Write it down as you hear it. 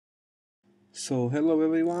So hello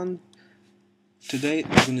everyone, today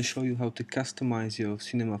I'm going to show you how to customize your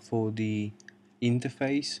Cinema 4D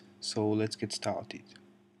interface, so let's get started.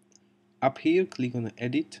 Up here click on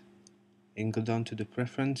edit and go down to the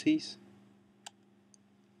preferences,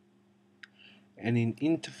 and in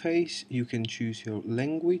interface you can choose your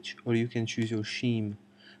language or you can choose your theme.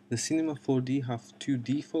 The Cinema 4D have two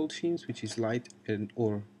default themes, which is light and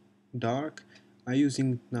or dark. I'm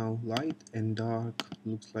using now light, and dark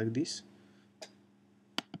looks like this.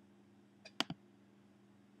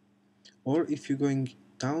 Or if you're going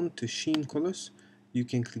down to theme colors, you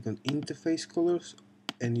can click on interface colors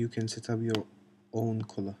and you can set up your own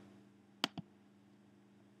color.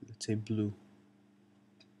 Let's say blue.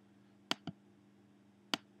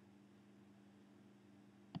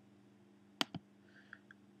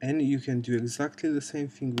 And you can do exactly the same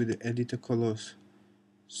thing with the editor colors,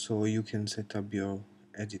 so you can set up your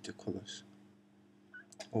editor colors.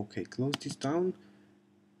 Okay, close this down.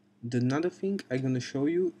 Another thing I'm gonna show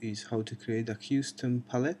you is how to create a custom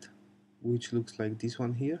palette, which looks like this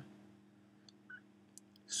one here.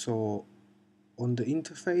 So on the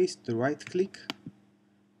interface, right click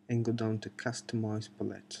and go down to customize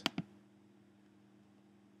palette.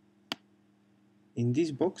 In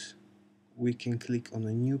this box we can click on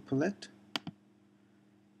a new palette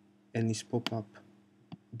and it's pop up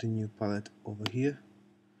the new palette over here,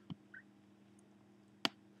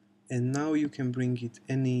 and now you can bring it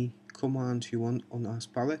any command you want on our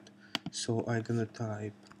palette. So I'm gonna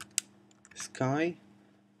type sky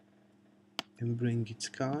and bring it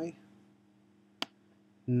sky.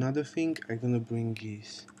 Another thing I'm gonna bring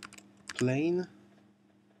is plane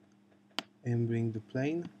and bring the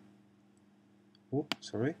plane. Oh,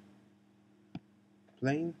 sorry,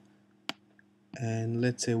 plane. And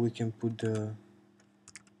let's say we can put the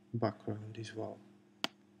background as well.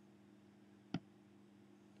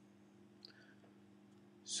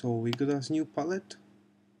 So we got our new palette.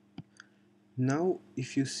 Now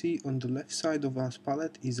if you see on the left side of our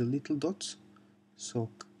palette is a little dots, so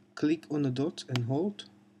click on the dot and hold,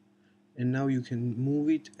 and now you can move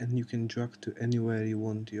it and you can drag to anywhere you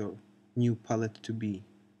want your new palette to be.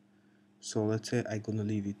 So let's say I'm gonna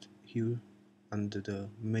leave it here under the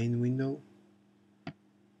main window,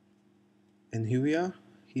 and here we are.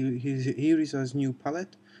 Here is our new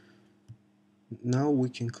palette. Now we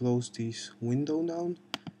can close this window down.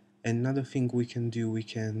 Another thing we can do, we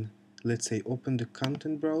can, let's say, open the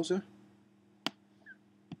content browser.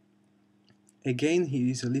 Again, here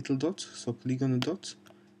is a little dot, so click on the dot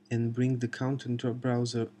and bring the content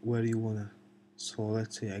browser where you wanna. So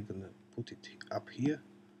let's say I'm gonna put it up here,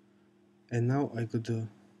 and now I got the,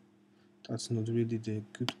 that's not really the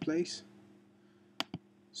good place,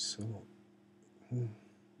 so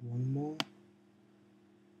one more.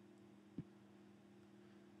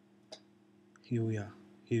 Here we are.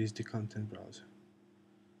 Here is the content browser.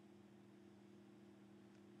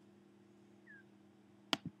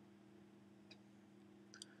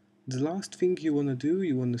 The last thing you wanna do,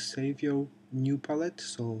 you wanna save your new palette.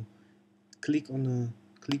 So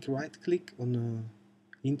right click on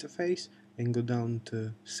the interface and go down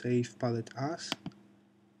to save palette as.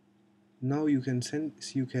 Now you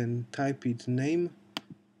can type it name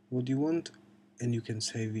what you want and you can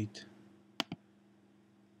save it.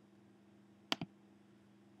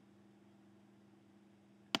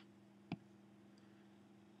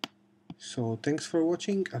 So thanks for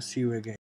watching, I'll see you again.